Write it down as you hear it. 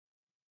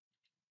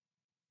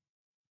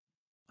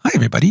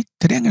everybody.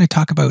 Today I'm going to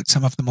talk about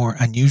some of the more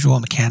unusual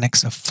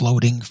mechanics of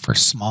floating for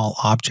small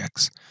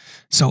objects.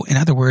 So in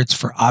other words,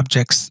 for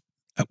objects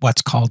at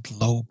what's called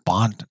low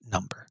bond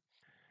number.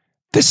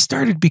 This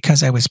started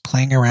because I was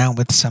playing around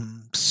with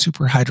some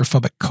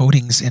super-hydrophobic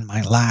coatings in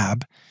my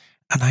lab,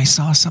 and I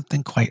saw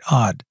something quite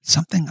odd,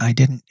 something I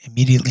didn't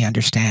immediately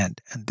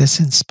understand, and this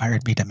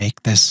inspired me to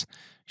make this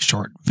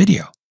short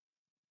video.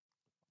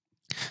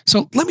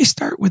 So let me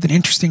start with an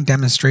interesting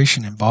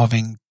demonstration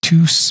involving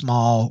two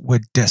small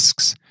wood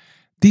discs.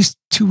 These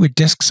two wood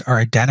discs are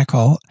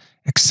identical,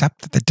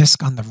 except that the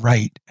disc on the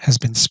right has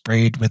been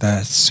sprayed with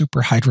a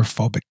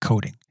super-hydrophobic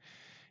coating.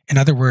 In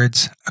other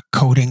words, a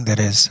coating that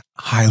is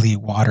highly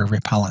water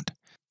repellent.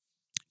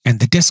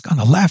 And the disc on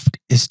the left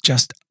is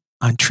just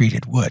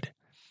untreated wood.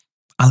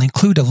 I'll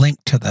include a link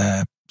to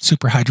the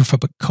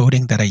super-hydrophobic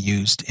coating that I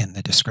used in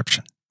the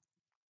description.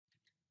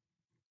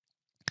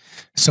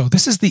 So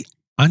this is the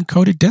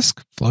uncoated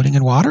disc floating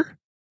in water.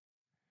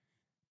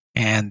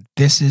 And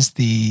this is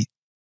the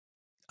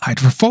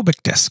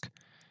hydrophobic disc.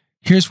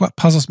 Here's what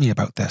puzzles me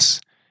about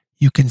this.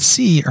 You can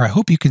see, or I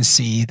hope you can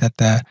see, that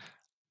the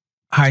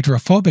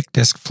hydrophobic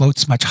disc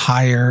floats much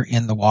higher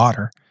in the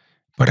water.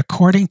 But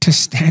according to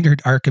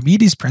standard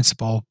Archimedes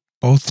principle,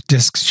 both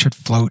discs should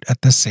float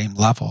at the same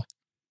level.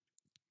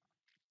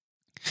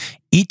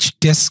 Each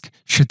disc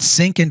should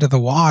sink into the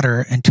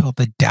water until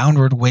the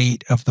downward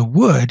weight of the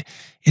wood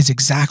is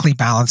exactly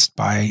balanced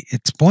by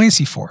its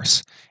buoyancy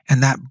force.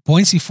 And that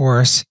buoyancy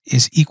force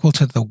is equal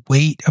to the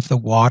weight of the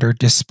water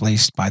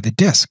displaced by the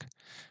disc.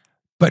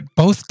 But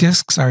both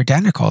discs are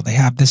identical. They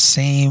have the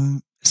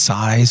same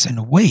size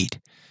and weight.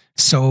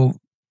 So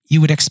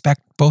you would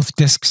expect both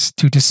discs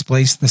to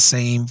displace the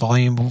same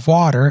volume of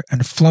water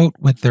and float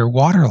with their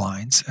water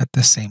lines at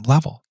the same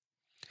level.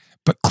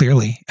 But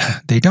clearly,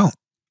 they don't.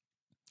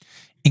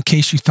 In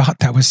case you thought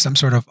that was some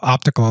sort of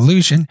optical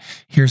illusion,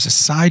 here's a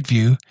side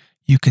view.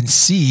 You can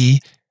see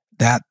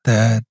that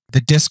the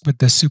disc with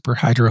the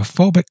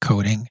super-hydrophobic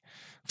coating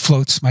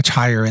floats much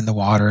higher in the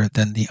water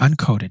than the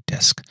uncoated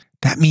disc.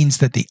 That means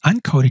that the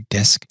uncoated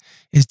disc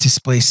is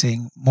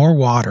displacing more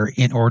water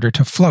in order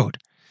to float.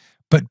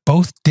 But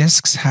both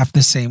discs have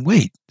the same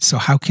weight. So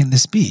how can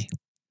this be?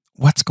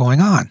 What's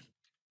going on?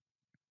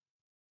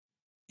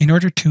 In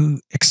order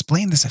to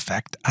explain this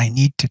effect, I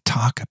need to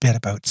talk a bit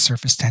about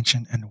surface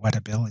tension and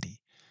wettability.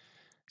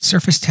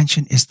 Surface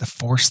tension is the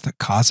force that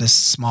causes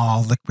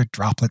small liquid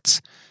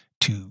droplets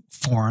to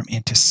form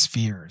into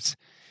spheres.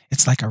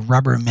 It's like a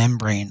rubber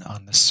membrane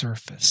on the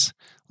surface,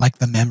 like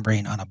the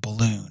membrane on a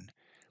balloon.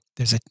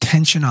 There's a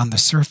tension on the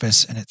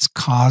surface, and it's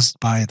caused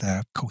by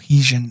the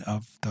cohesion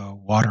of the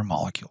water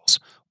molecules.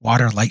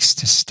 Water likes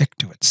to stick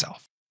to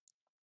itself.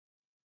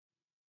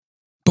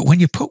 But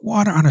when you put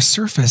water on a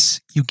surface,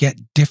 you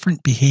get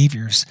different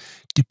behaviors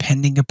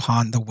depending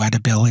upon the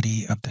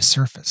wettability of the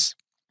surface.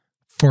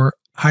 For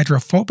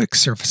hydrophobic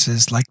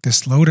surfaces like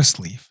this lotus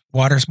leaf,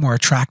 water is more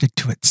attracted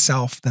to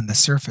itself than the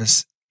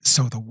surface,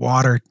 so the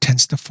water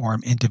tends to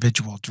form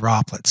individual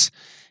droplets.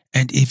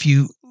 And if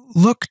you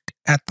looked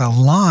at the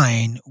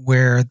line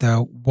where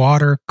the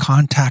water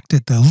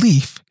contacted the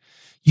leaf,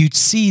 you'd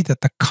see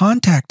that the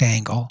contact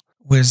angle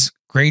was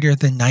greater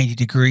than 90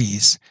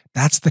 degrees.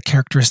 That's the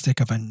characteristic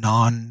of a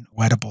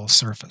non-wettable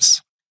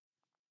surface.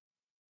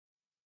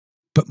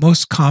 But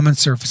most common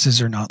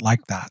surfaces are not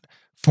like that.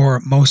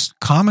 For most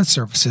common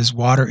surfaces,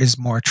 water is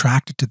more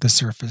attracted to the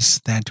surface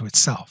than to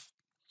itself.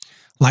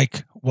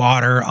 Like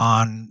water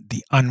on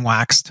the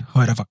unwaxed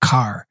hood of a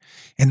car.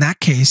 In that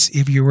case,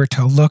 if you were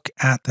to look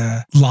at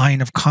the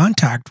line of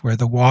contact where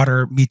the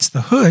water meets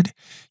the hood,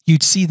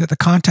 you'd see that the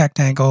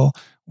contact angle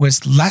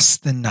was less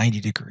than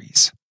 90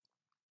 degrees.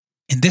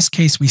 In this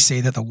case, we say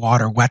that the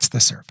water wets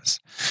the surface.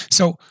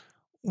 So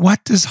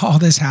what does all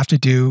this have to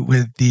do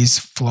with these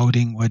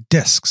floating wood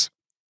discs?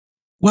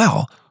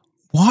 Well,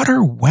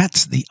 water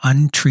wets the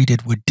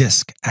untreated wood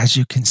disc, as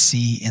you can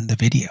see in the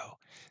video.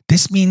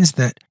 This means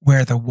that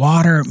where the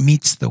water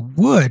meets the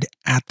wood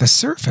at the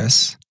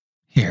surface,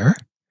 here,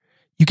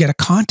 you get a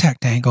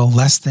contact angle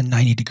less than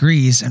 90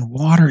 degrees and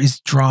water is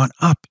drawn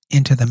up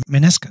into the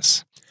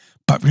meniscus.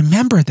 But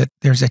remember that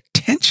there's a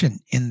tension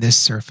in this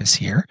surface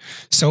here.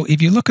 So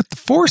if you look at the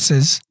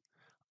forces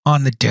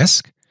on the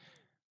disc,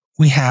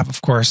 we have,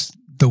 of course,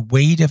 the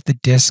weight of the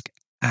disc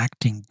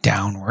acting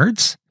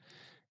downwards.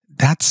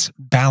 That's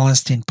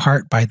balanced in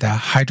part by the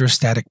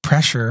hydrostatic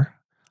pressure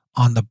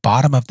on the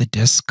bottom of the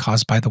disc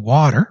caused by the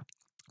water.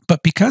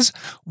 But because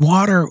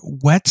water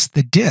wets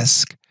the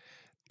disc,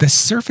 the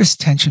surface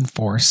tension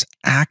force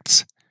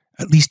acts,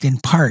 at least in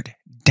part,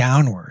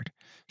 downward.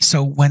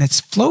 So when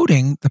it's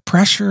floating, the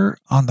pressure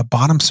on the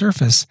bottom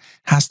surface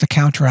has to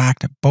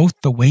counteract both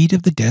the weight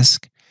of the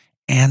disc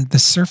and the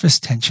surface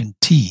tension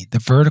T, the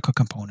vertical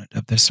component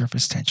of the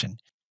surface tension.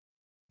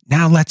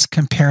 Now let's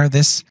compare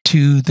this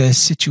to the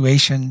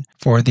situation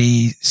for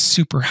the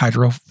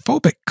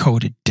super-hydrophobic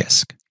coated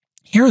disc.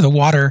 Here the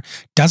water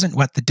doesn't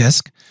wet the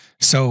disc,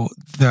 so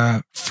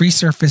the free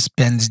surface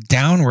bends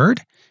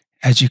downward,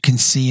 as you can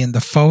see in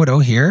the photo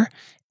here,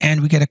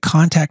 and we get a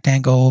contact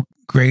angle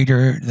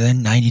greater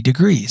than 90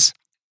 degrees.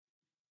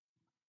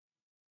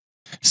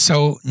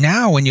 So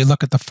now when you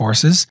look at the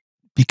forces,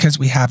 because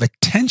we have a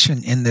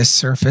tension in this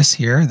surface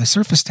here, the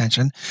surface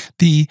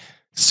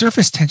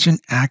tension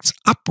acts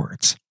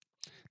upwards.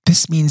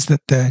 This means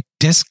that the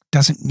disk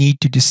doesn't need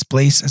to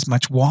displace as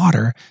much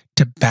water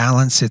to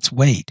balance its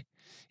weight.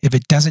 If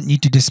it doesn't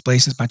need to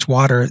displace as much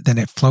water, then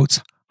it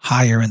floats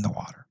higher in the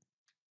water.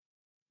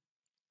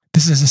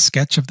 This is a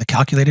sketch of the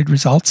calculated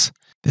results.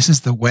 This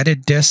is the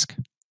wetted disk,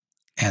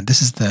 and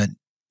this is the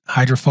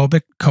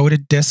hydrophobic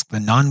coated disk, the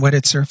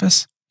non-wetted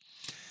surface.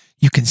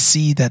 You can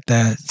see that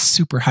the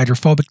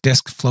super-hydrophobic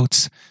disk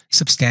floats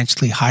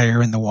substantially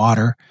higher in the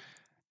water.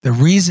 The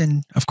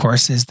reason, of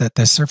course, is that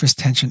the surface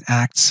tension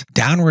acts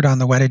downward on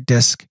the wetted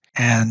disk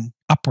and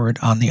upward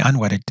on the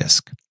unwetted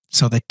disk.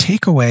 So the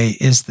takeaway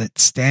is that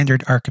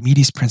standard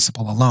Archimedes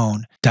principle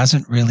alone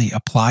doesn't really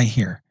apply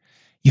here.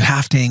 You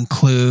have to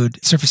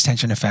include surface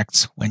tension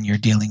effects when you're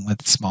dealing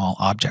with small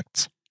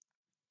objects.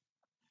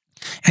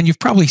 And you've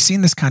probably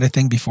seen this kind of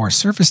thing before.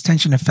 Surface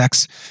tension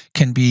effects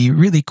can be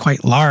really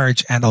quite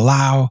large and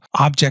allow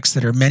objects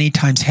that are many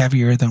times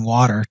heavier than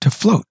water to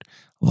float,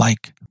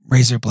 like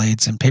razor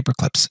blades and paper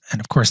clips.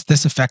 And of course,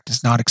 this effect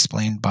is not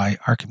explained by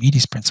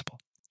Archimedes' principle.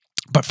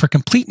 But for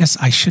completeness,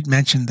 I should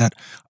mention that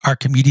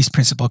Archimedes'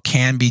 principle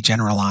can be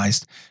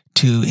generalized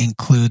to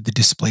include the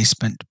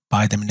displacement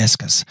by the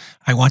meniscus.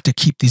 I want to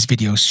keep these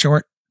videos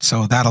short,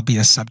 so that'll be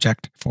a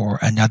subject for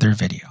another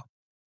video.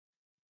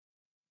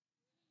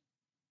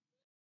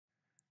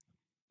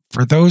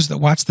 For those that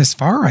watched this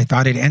far, I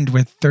thought I'd end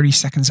with 30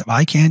 seconds of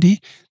eye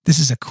candy. This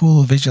is a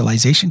cool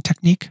visualization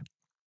technique.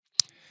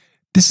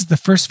 This is the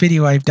first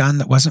video I've done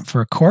that wasn't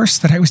for a course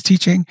that I was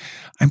teaching.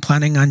 I'm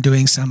planning on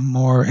doing some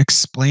more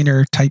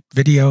explainer type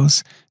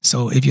videos.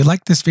 So if you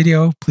like this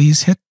video,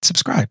 please hit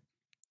subscribe.